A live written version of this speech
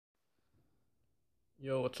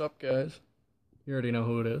Yo, what's up, guys? You already know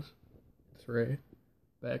who it is. It's Ray,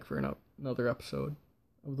 back for another episode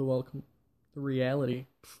of the Reality.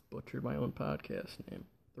 Butchered my own podcast name.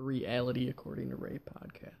 The Reality According to Ray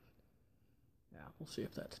podcast. Yeah, we'll see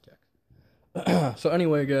if that sticks. So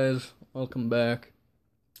anyway, guys, welcome back.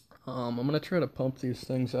 I'm gonna try to pump these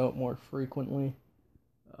things out more frequently.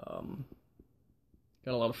 Got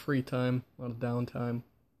a lot of free time, a lot of downtime.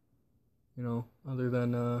 Other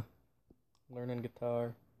than learning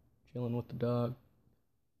guitar, chilling with the dog,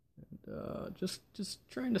 and just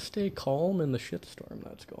trying to stay calm in the shitstorm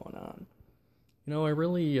that's going on. I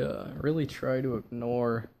really try to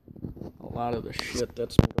ignore a lot of the shit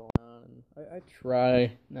that's been going on. I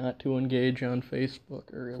try not to engage on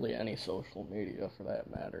Facebook or really any social media for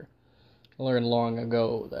that matter. I learned long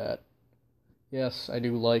ago that, yes, I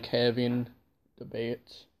do like having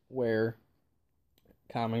debates where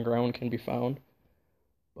common ground can be found,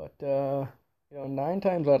 but 9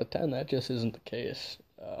 times out of 10, that just isn't the case.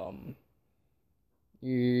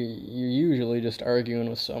 You're usually just arguing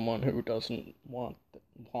with someone who doesn't want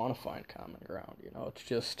to find common ground. It's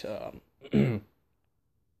just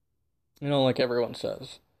like everyone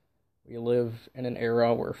says, we live in an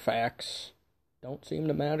era where facts don't seem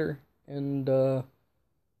to matter and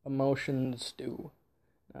emotions do.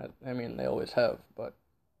 I mean, they always have, but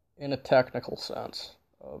in a technical sense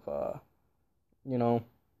of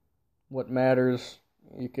what matters.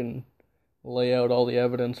 You can lay out all the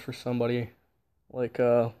evidence for somebody, like,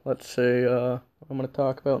 let's say, I'm going to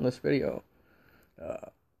talk about in this video,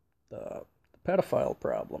 the pedophile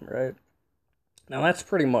problem, right? Now, that's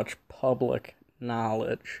pretty much public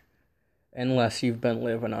knowledge, unless you've been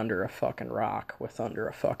living under a fucking rock,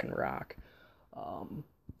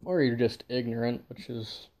 or you're just ignorant, which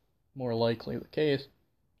is more likely the case.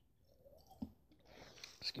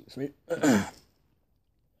 Excuse me.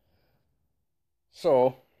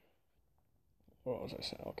 So, what was I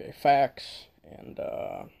saying? Okay, facts and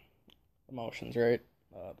emotions, right?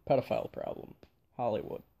 The pedophile problem,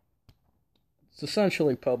 Hollywood. It's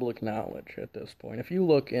essentially public knowledge at this point. If you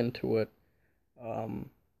look into it,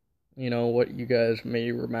 what you guys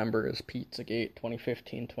may remember is Pizzagate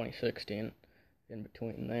 2015, 2016, in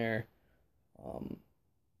between there.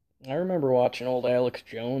 I remember watching old Alex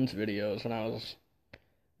Jones videos when I was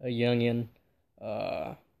a youngin'.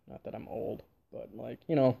 Not that I'm old, but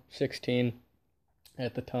 16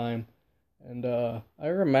 at the time. And I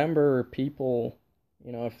remember people,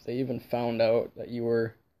 if they even found out that you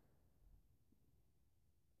were,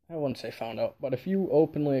 I wouldn't say found out, but if you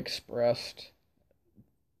openly expressed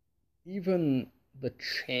even the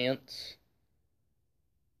chance,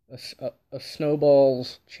 a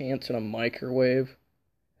snowball's chance in a microwave,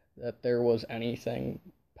 that there was anything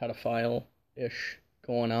pedophile-ish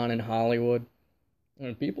going on in Hollywood,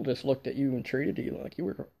 and people just looked at you and treated you like you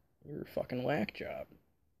were a fucking whack job.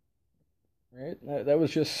 Right? That was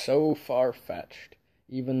just so far-fetched,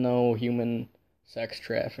 even though human sex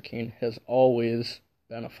trafficking has always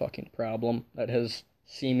been a fucking problem that has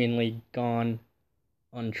seemingly gone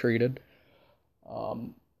untreated.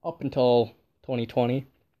 Up until 2020,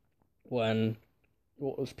 when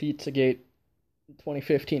what was Pizzagate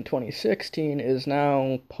 2015, 2016 is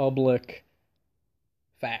now public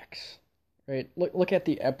facts. Right? Look at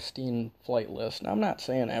the Epstein flight list. Now, I'm not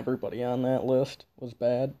saying everybody on that list was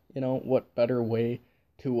bad. What better way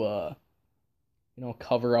to,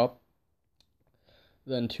 cover up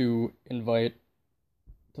than to invite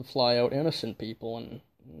to fly out innocent people and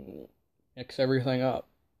mix everything up.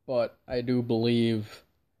 But I do believe,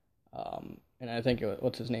 and I think,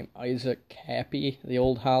 what's his name? Isaac Cappy, the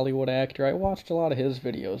old Hollywood actor. I watched a lot of his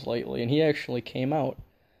videos lately, and he actually came out.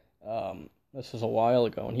 This was a while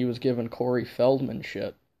ago, and he was giving Corey Feldman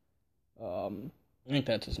shit. I think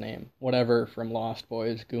that's his name. Whatever, from Lost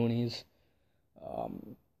Boys, Goonies.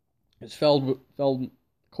 It's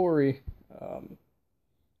Corey,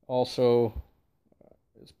 also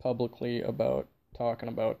is publicly talking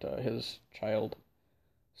about his child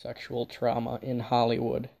sexual trauma in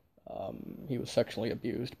Hollywood. He was sexually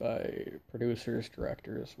abused by producers,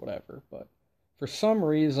 directors, whatever, but for some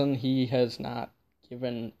reason he has not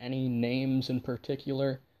given any names in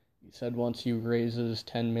particular. He said once he raises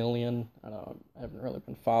 10 million, I haven't really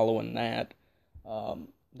been following that,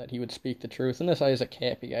 that he would speak the truth. And this Isaac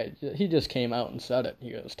Cappy guy, he just came out and said it.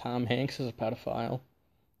 He goes, Tom Hanks is a pedophile.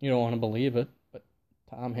 You don't want to believe it, but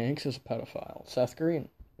Tom Hanks is a pedophile. Seth Green,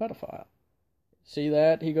 pedophile. See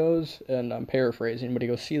that, he goes, and I'm paraphrasing, but he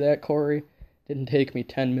goes, see that, Corey? Didn't take me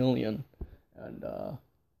 10 million. And,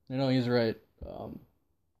 he's right.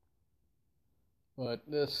 But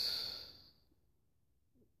this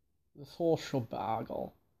whole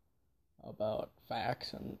sheboggle about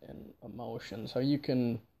facts and emotions. How you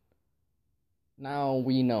can, now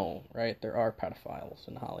we know, right? There are pedophiles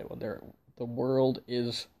in Hollywood. The world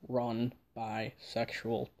is run by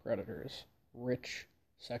sexual predators, rich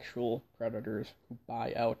sexual predators who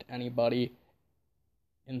buy out anybody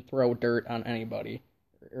and throw dirt on anybody,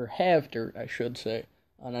 or have dirt, I should say,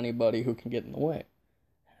 on anybody who can get in the way.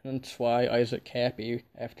 And that's why Isaac Cappy,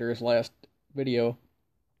 after his last video,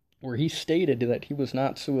 where he stated that he was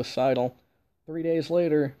not suicidal, 3 days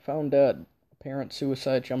later, found dead. Apparent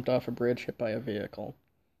suicide, jumped off a bridge, hit by a vehicle.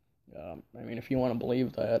 I mean, if you want to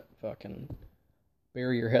believe that, fucking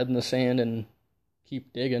bury your head in the sand and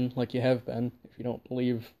keep digging like you have been. If you don't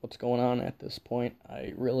believe what's going on at this point,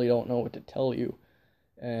 I really don't know what to tell you.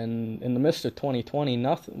 And in the midst of 2020,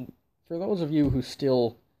 nothing, for those of you who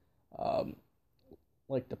still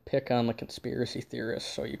like to pick on the conspiracy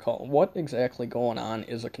theorists, so you call them, what exactly going on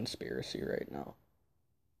is a conspiracy right now?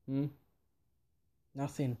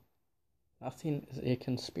 Nothing. Nothing is a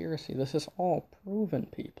conspiracy. This is all proven,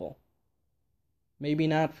 people. Maybe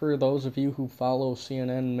not for those of you who follow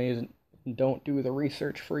CNN and don't do the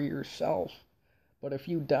research for yourself. But if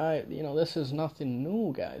you die, this is nothing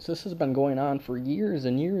new, guys. This has been going on for years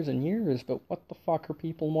and years and years, but what the fuck are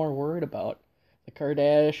people more worried about? The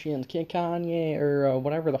Kardashians, Kanye, or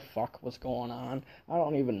whatever the fuck was going on. I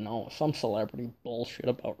don't even know. Some celebrity bullshit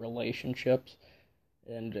about relationships.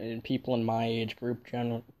 And people in my age group,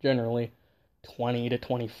 generally 20 to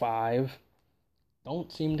 25,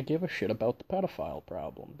 don't seem to give a shit about the pedophile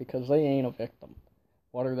problem because they ain't a victim.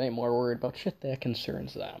 What are they more worried about? Shit that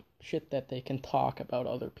concerns them. Shit that they can talk about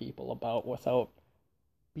other people about without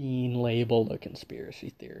being labeled a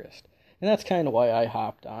conspiracy theorist. And that's kind of why I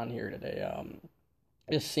hopped on here today.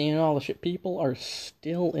 Just seeing all the shit. People are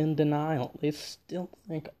still in denial. They still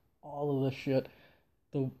think all of this shit,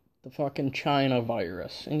 the fucking China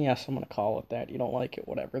virus. And yes, I'm going to call it that. You don't like it,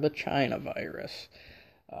 whatever. The China virus.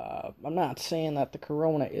 I'm not saying that the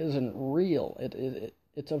corona isn't real.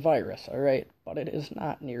 It's a virus, alright? But it is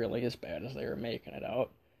not nearly as bad as they were making it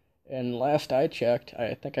out. And last I checked,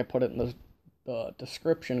 I think I put it in the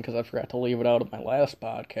description because I forgot to leave it out of my last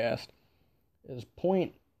podcast, is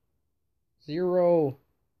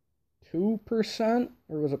 0.02%,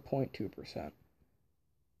 or was it 0.2%?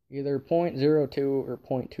 Either 0.02 or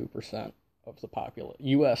 0.2% of the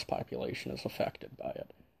U.S. population is affected by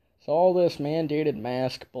it. So all this mandated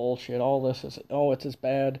mask bullshit, all this is, it's as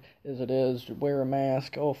bad as it is, wear a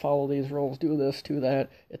mask, follow these rules, do this, do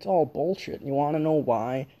that. It's all bullshit. And you want to know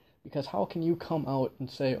why? Because how can you come out and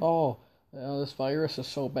say, this virus is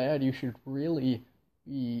so bad, you should really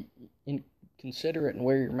be considerate and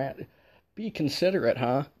wear your mask. Be considerate,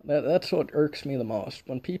 huh? That's what irks me the most.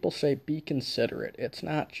 When people say be considerate, it's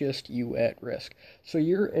not just you at risk. So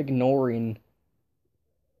you're ignoring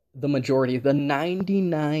the majority, the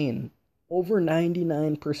over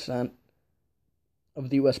 99% of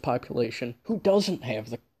the U.S. population who doesn't have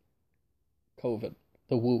the COVID,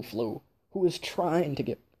 the Wu flu, who is trying to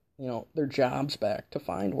get, their jobs back, to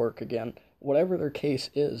find work again. Whatever their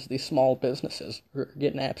case is, these small businesses are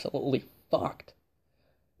getting absolutely fucked.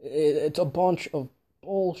 It's a bunch of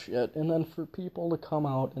bullshit, and then for people to come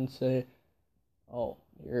out and say,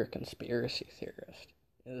 you're a conspiracy theorist.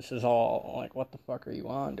 This is all, like, what the fuck are you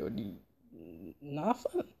on, dude?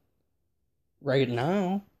 Nothing. Right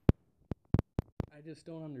now. I just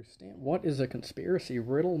don't understand. What is a conspiracy?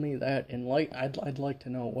 Riddle me that, and I'd like to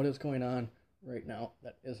know what is going on right now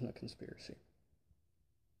that isn't a conspiracy.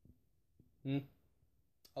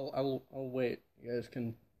 I'll wait. You guys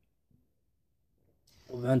can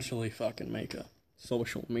eventually fucking make a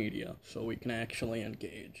social media so we can actually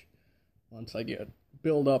engage once I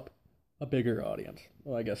build up a bigger audience.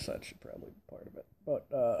 Well, I guess that should probably be part of it. But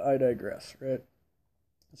I digress, right?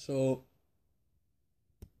 So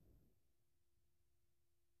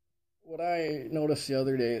what I noticed the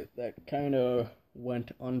other day that kind of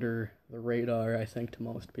went under the radar, I think, to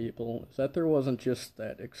most people, is that there wasn't just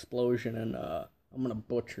that explosion in, I'm going to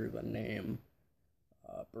butcher the name,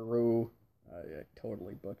 Peru. I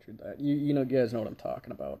totally butchered that. You guys know what I'm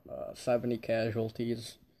talking about. 70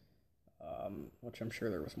 casualties, which I'm sure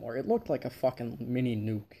there was more. It looked like a fucking mini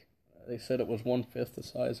nuke. They said it was 1/5 the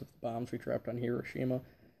size of the bombs we dropped on Hiroshima.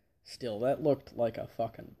 Still, that looked like a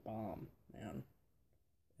fucking bomb, man.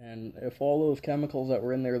 And if all those chemicals that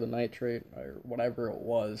were in there, the nitrate, or whatever it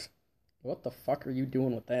was, what the fuck are you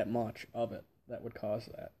doing with that much of it that would cause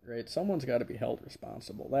that, right? Someone's got to be held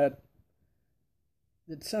responsible.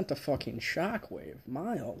 It sent a fucking shockwave,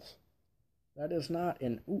 miles. That is not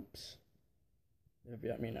an oops.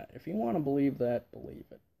 If you want to believe that,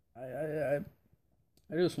 believe it.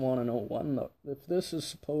 I just want to know if this is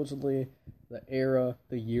supposedly the era,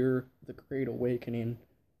 the year, the Great Awakening.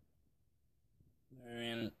 I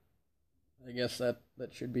mean, I guess that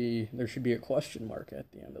should be, there should be a question mark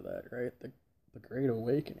at the end of that, right? The Great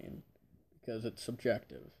Awakening, because it's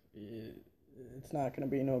subjective. It's not going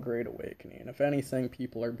to be no Great Awakening. If anything,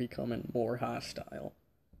 people are becoming more hostile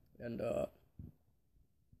and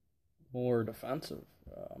more defensive,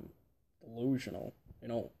 delusional. You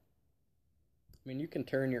know, I mean, you can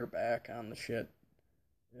turn your back on the shit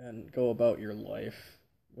and go about your life,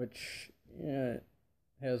 which, yeah,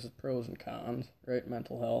 has its pros and cons, right?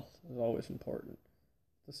 Mental health is always important.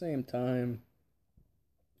 At the same time,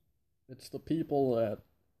 it's the people that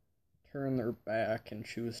turn their back and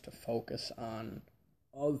choose to focus on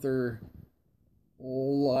other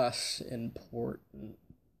less important,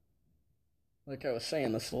 like I was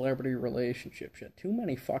saying, the celebrity relationship shit. Too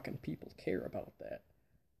many fucking people care about that.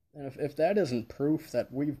 And if that isn't proof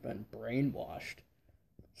that we've been brainwashed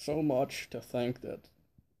so much to think that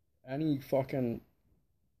any fucking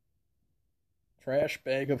trash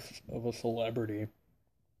bag of a celebrity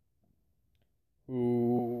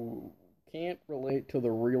who can't relate to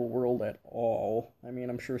the real world at all. I mean,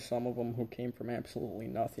 I'm sure some of them who came from absolutely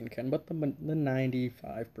nothing can, but the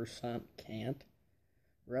 95% can't.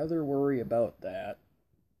 Rather worry about that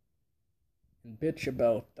and bitch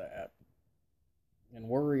about that and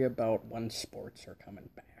worry about when sports are coming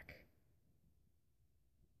back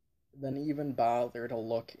than even bother to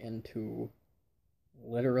look into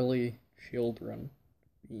literally children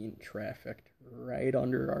being trafficked right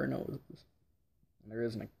under our noses. And there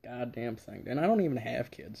isn't a goddamn thing. And I don't even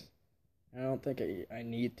have kids. I don't think I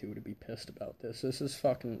need to be pissed about this. This is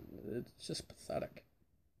fucking, it's just pathetic.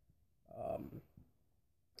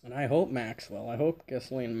 And I hope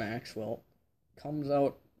Ghislaine Maxwell comes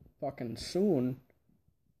out fucking soon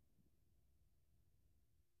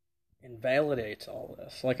and validates all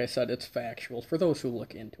this. Like I said, it's factual for those who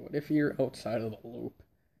look into it. If you're outside of the loop,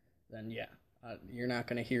 then yeah, you're not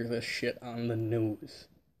going to hear this shit on the news.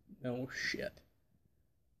 No shit.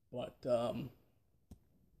 But, I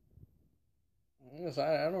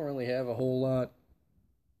don't really have a whole lot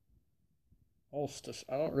else to...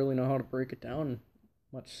 I don't really know how to break it down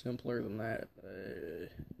much simpler than that.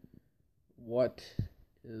 What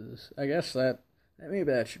is... I guess maybe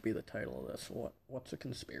that should be the title of this. What's a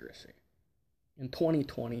conspiracy? In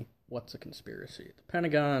 2020, what's a conspiracy? The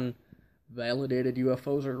Pentagon validated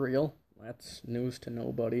UFOs are real. That's news to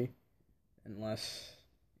nobody. Unless,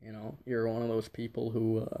 you're one of those people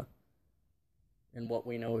who, in what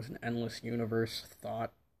we know is an endless universe,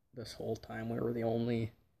 thought this whole time we were the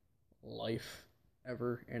only life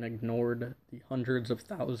ever and ignored the hundreds of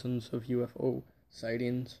thousands of UFO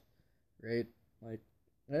sightings, right? Like,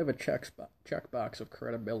 I have a checkbox of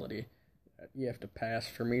credibility that you have to pass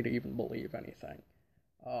for me to even believe anything.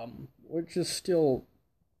 Which is still,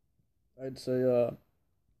 I'd say, a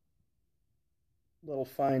little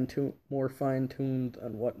more fine-tuned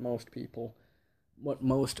than what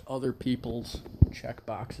most other people's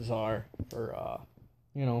checkboxes are for,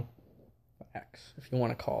 facts, if you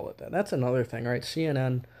want to call it that. That's another thing, right?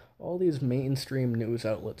 CNN, all these mainstream news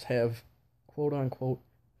outlets have quote-unquote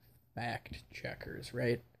fact checkers,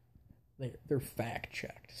 right? They're fact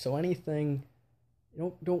checked. So anything,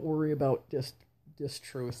 don't worry about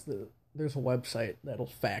distruth. There's a website that'll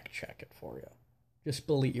fact check it for you. Just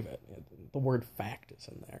believe it. The word fact is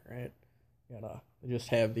in there, right? They just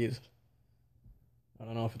have these. I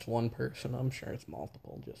don't know if it's one person. I'm sure it's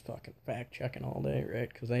multiple. Just fucking fact checking all day, right?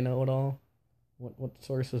 Because they know it all. What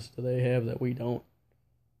sources do they have that we don't?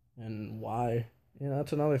 And why?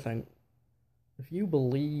 That's another thing. If you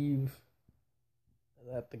believe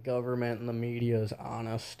that the government and the media is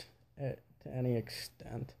honest to any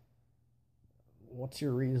extent, what's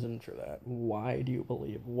your reason for that? Why do you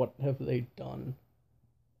believe? What have they done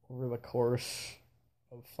over the course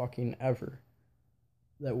of fucking ever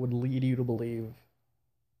that would lead you to believe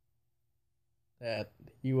that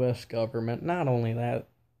the U.S. government, not only that,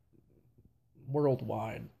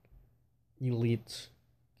 worldwide elites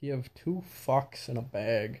give two fucks in a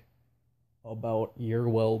bag about your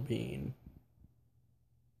well-being?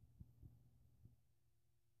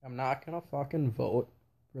 I'm not gonna fucking vote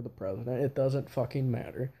for the president. It doesn't fucking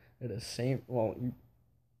matter. It is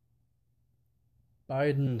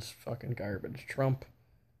Biden's fucking garbage. Trump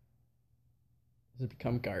has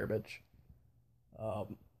become garbage.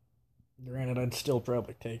 Granted, I'd still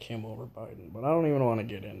probably take him over Biden, but I don't even want to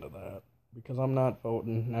get into that because I'm not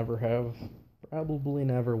voting, never have, probably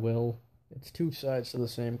never will. It's two sides to the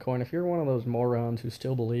same coin. If you're one of those morons who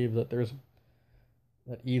still believe that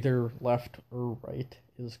that either left or right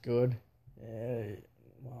is good,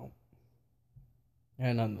 well,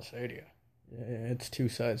 and on the Sadia. It's two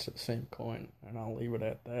sides to the same coin, and I'll leave it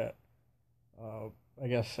at that. Uh, I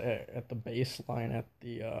guess at the baseline, at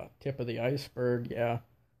the tip of the iceberg, yeah,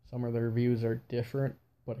 some of their views are different,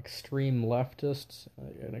 but extreme leftists,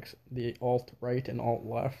 the alt-right and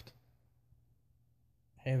alt-left,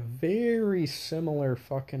 have very similar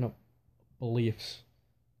fucking beliefs,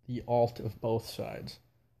 the alt of both sides.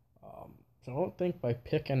 So I don't think by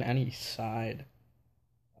picking any side,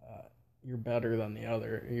 you're better than the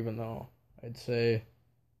other, even though I'd say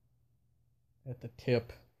at the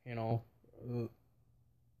tip,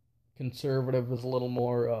 conservative is a little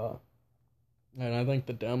more, and I think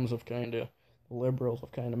the liberals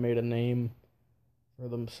have kind of made a name for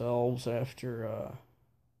themselves after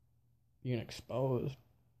being exposed.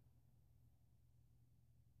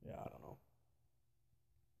 Yeah, I don't know.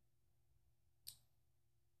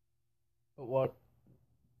 But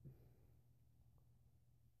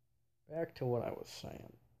back to what I was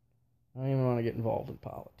saying. I don't even want to get involved in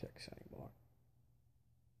politics anymore.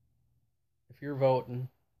 If you're voting,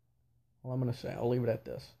 well, I'm gonna say I'll leave it at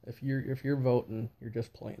this. If you're voting, you're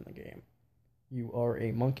just playing the game. You are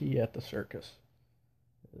a monkey at the circus.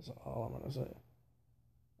 Is all I'm gonna say.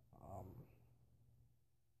 Um,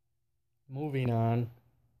 Moving on.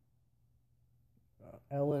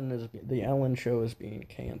 The Ellen show is being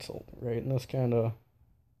canceled, right? And this kind of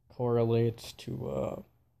correlates to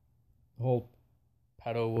the whole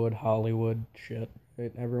pedowood Hollywood shit.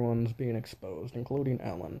 Right? Everyone's being exposed, including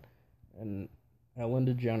Ellen. And Ellen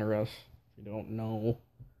DeGeneres, if you don't know,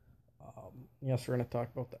 yes, we're going to talk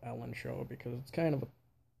about the Ellen show because it's kind of a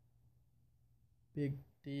big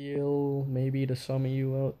deal, maybe to some of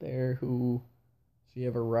you out there who, so you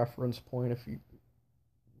have a reference point. If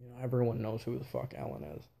everyone knows who the fuck Ellen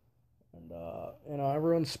is. And,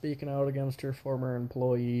 everyone's speaking out against her former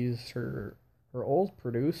employees. Her old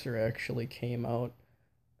producer actually came out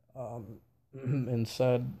and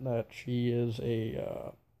said that she is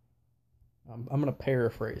I'm going to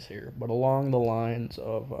paraphrase here, but along the lines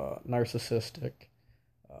of narcissistic,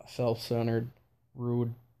 self-centered,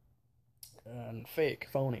 rude, and fake,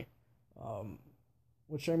 phony.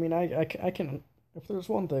 Which, I mean, I can, if there's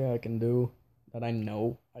one thing I can do, that I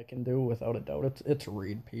know I can do without a doubt, it's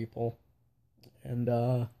read people. And,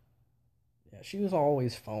 yeah, she was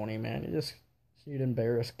always phony, man. She'd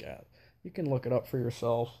embarrass guys. You can look it up for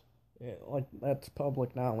yourself. Yeah, like, that's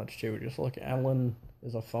public knowledge, too. Just look, Ellen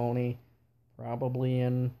is a phony, probably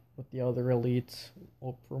in with the other elites.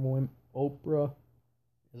 Oprah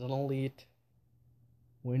is an elite.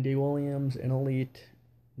 Wendy Williams, an elite.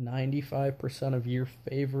 95% of your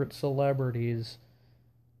favorite celebrities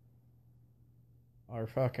are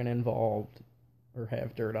fucking involved or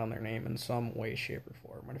have dirt on their name in some way, shape, or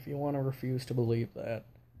form. And if you want to refuse to believe that,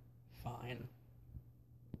 fine.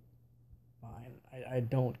 Fine. I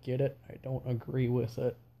don't get it. I don't agree with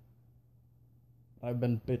it. I've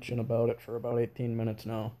been bitching about it for about 18 minutes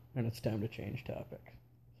now, and it's time to change topic.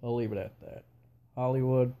 So I'll leave it at that.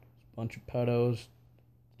 Hollywood, a bunch of pedos.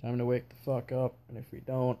 It's time to wake the fuck up, and if we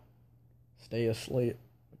don't, stay asleep.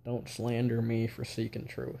 But don't slander me for seeking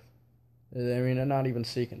truth. I mean, I'm not even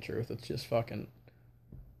seeking truth. It's just fucking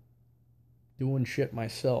doing shit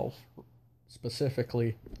myself.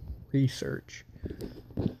 Specifically, research.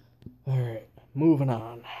 Alright, moving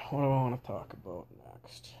on. What do I want to talk about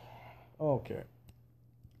next? Okay.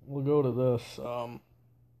 We'll go to this.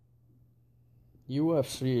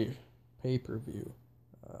 UFC pay-per-view.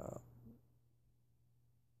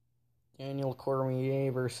 Daniel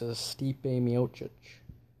Cormier versus Stipe Miocic.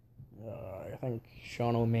 I think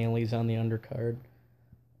Sean O'Malley's on the undercard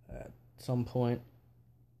at some point.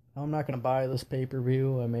 I'm not going to buy this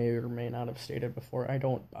pay-per-view. I may or may not have stated before, I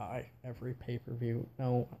don't buy every pay-per-view.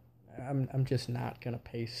 No, I'm just not going to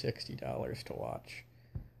pay $60 to watch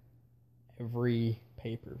every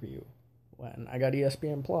pay-per-view when I got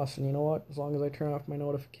ESPN Plus. And you know what? As long as I turn off my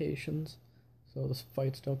notifications so the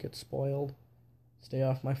fights don't get spoiled, stay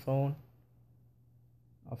off my phone,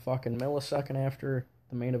 a fucking millisecond after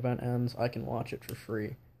the main event ends, I can watch it for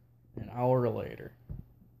free an hour later.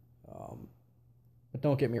 But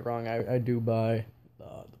don't get me wrong, I do buy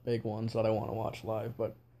the big ones that I want to watch live,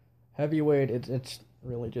 but heavyweight, it's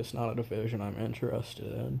really just not a division I'm interested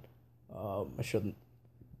in. I shouldn't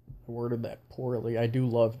have worded that poorly. I do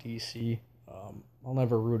love DC. I'll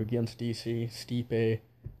never root against DC. Stipe,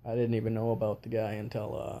 I didn't even know about the guy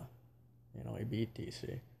until he beat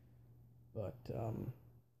DC. But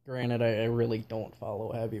granted, I really don't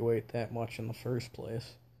follow heavyweight that much in the first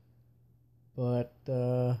place. But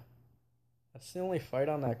that's the only fight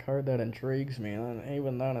on that card that intrigues me, and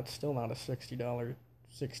even then, it's still not a $60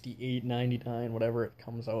 $68.99, whatever it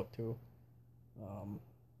comes out to.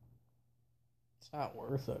 It's not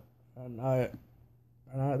worth it.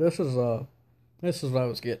 This is what I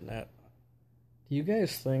was getting at. Do you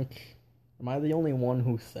guys think? Am I the only one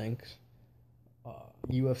who thinks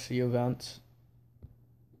UFC events,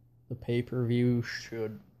 the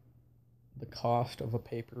cost of a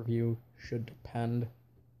pay-per-view should depend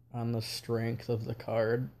on the strength of the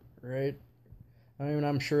card, right? I mean,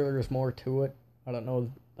 I'm sure there's more to it. I don't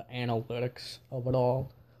know the analytics of it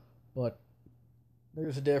all, but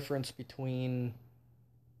there's a difference between,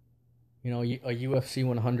 a UFC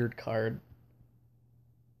 100 card,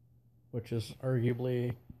 which is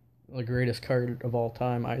arguably the greatest card of all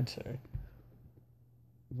time, I'd say,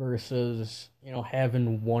 versus,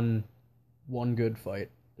 having one good fight,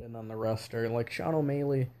 and then the rest are like Sean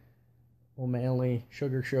O'Malley,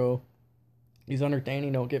 Sugar Show. He's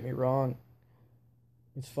entertaining, don't get me wrong.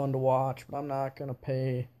 It's fun to watch, but I'm not going to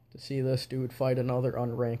pay to see this dude fight another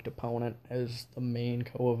unranked opponent as the main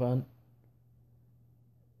co-event.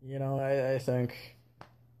 I think,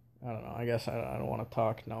 I don't know, I guess I don't want to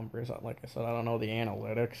talk numbers. Like I said, I don't know the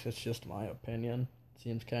analytics. It's just my opinion. It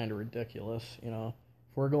seems kind of ridiculous, If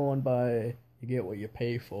we're going by you get what you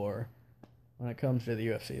pay for, when it comes to the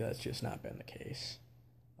UFC, that's just not been the case.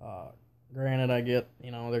 Granted, I get,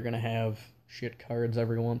 they're going to have shit cards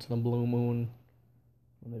every once in a blue moon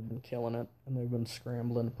when they've been killing it and they've been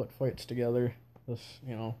scrambling to put fights together this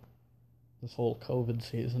whole COVID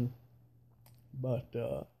season. But,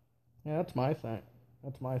 yeah, that's my thing.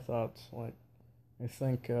 That's my thoughts. Like, I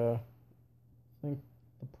think the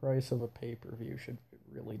price of a pay-per-view should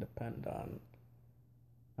really depend on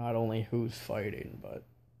not only who's fighting, but,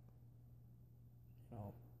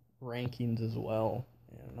 rankings as well.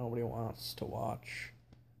 Nobody wants to watch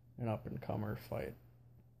an up-and-comer fight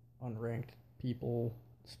unranked people,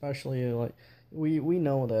 especially, like, we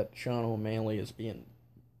know that Sean O'Malley is being,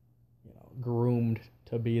 groomed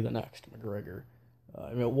to be the next McGregor.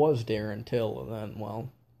 It was Darren Till, and then,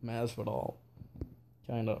 Masvidal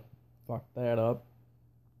kind of fucked that up,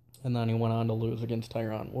 and then he went on to lose against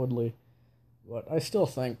Tyron Woodley. But I still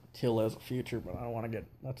think Till has a future, but I don't want to get...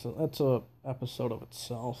 That's a episode of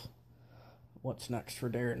itself. What's next for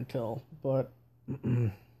Darren Till? But...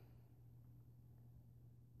 yeah,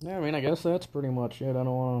 I guess that's pretty much it. I don't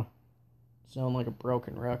want to sound like a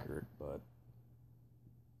broken record, but...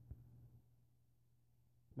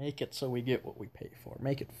 make it so we get what we pay for.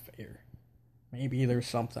 Make it fair. Maybe there's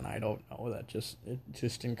something I don't know that it's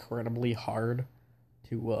just incredibly hard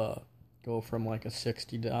to go from like a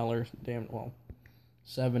 $60,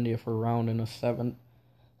 $70 if we're rounding a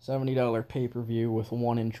 $70 pay-per-view with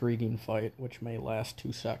one intriguing fight, which may last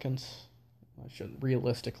 2 seconds. I shouldn't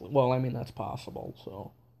realistically. That's possible.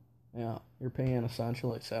 So, yeah, you're paying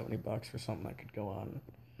essentially $70 for something that could go on.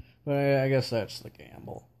 But I guess that's the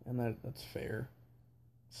gamble, and that's fair.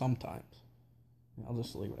 Sometimes. I'll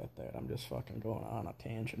just leave it at that. I'm just fucking going on a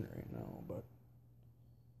tangent right now, but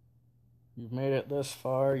you've made it this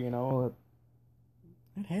far,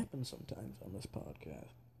 that happens sometimes on this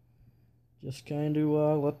podcast. Just kind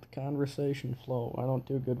of let the conversation flow. I don't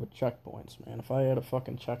do good with checkpoints, man. If I had a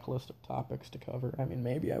fucking checklist of topics to cover,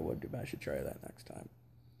 maybe I would do, but I should try that next time.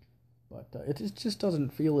 But it just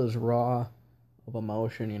doesn't feel as raw of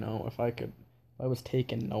emotion, If I was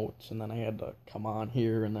taking notes and then I had to come on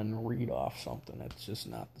here and then read off something, it's just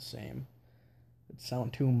not the same. It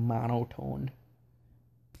sounds too monotone.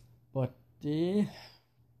 But,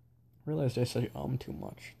 realized I say too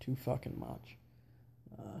much. Too fucking much.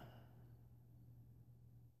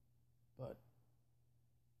 But,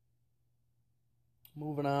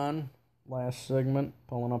 moving on. Last segment,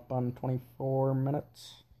 pulling up on 24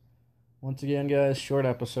 minutes. Once again, guys, short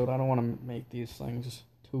episode. I don't want to make these things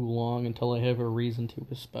too long until I have a reason to,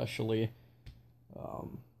 especially. I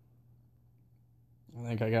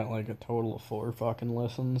think I got like a total of 4 fucking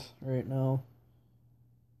listens right now,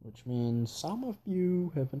 which means some of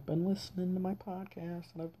you haven't been listening to my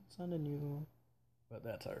podcast that I've been sending you, but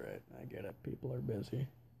that's alright. I get it. People are busy.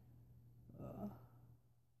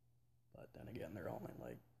 But then again, they're only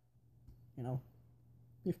like,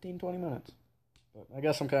 15, 20 minutes. But I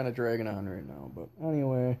guess I'm kind of dragging on right now. But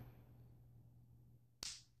anyway,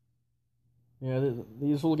 yeah,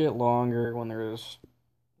 these will get longer when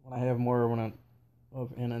I have more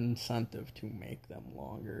of an incentive to make them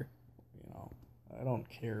longer. I don't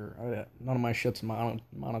care. None of my shit's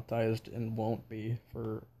monetized and won't be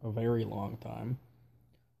for a very long time.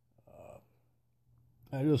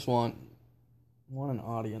 I just want an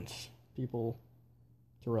audience, people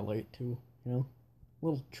to relate to,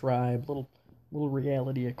 little tribe, little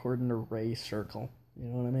reality according to Ray circle. You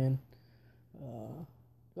know what I mean?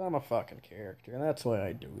 'Cause I'm a fucking character, and that's why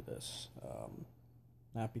I do this.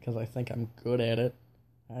 Not because I think I'm good at it.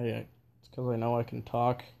 It's because I know I can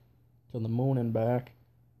talk to the moon and back,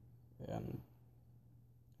 and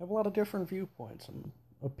have a lot of different viewpoints. I'm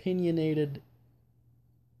opinionated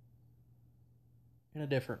in a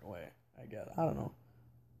different way, I guess. I don't know.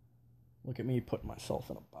 Look at me putting myself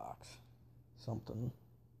in a box. Something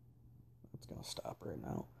that's gonna stop right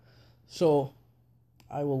now. So,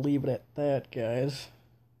 I will leave it at that, guys.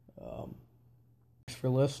 Thanks for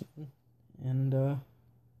listening, and I'll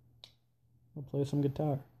play some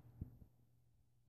guitar.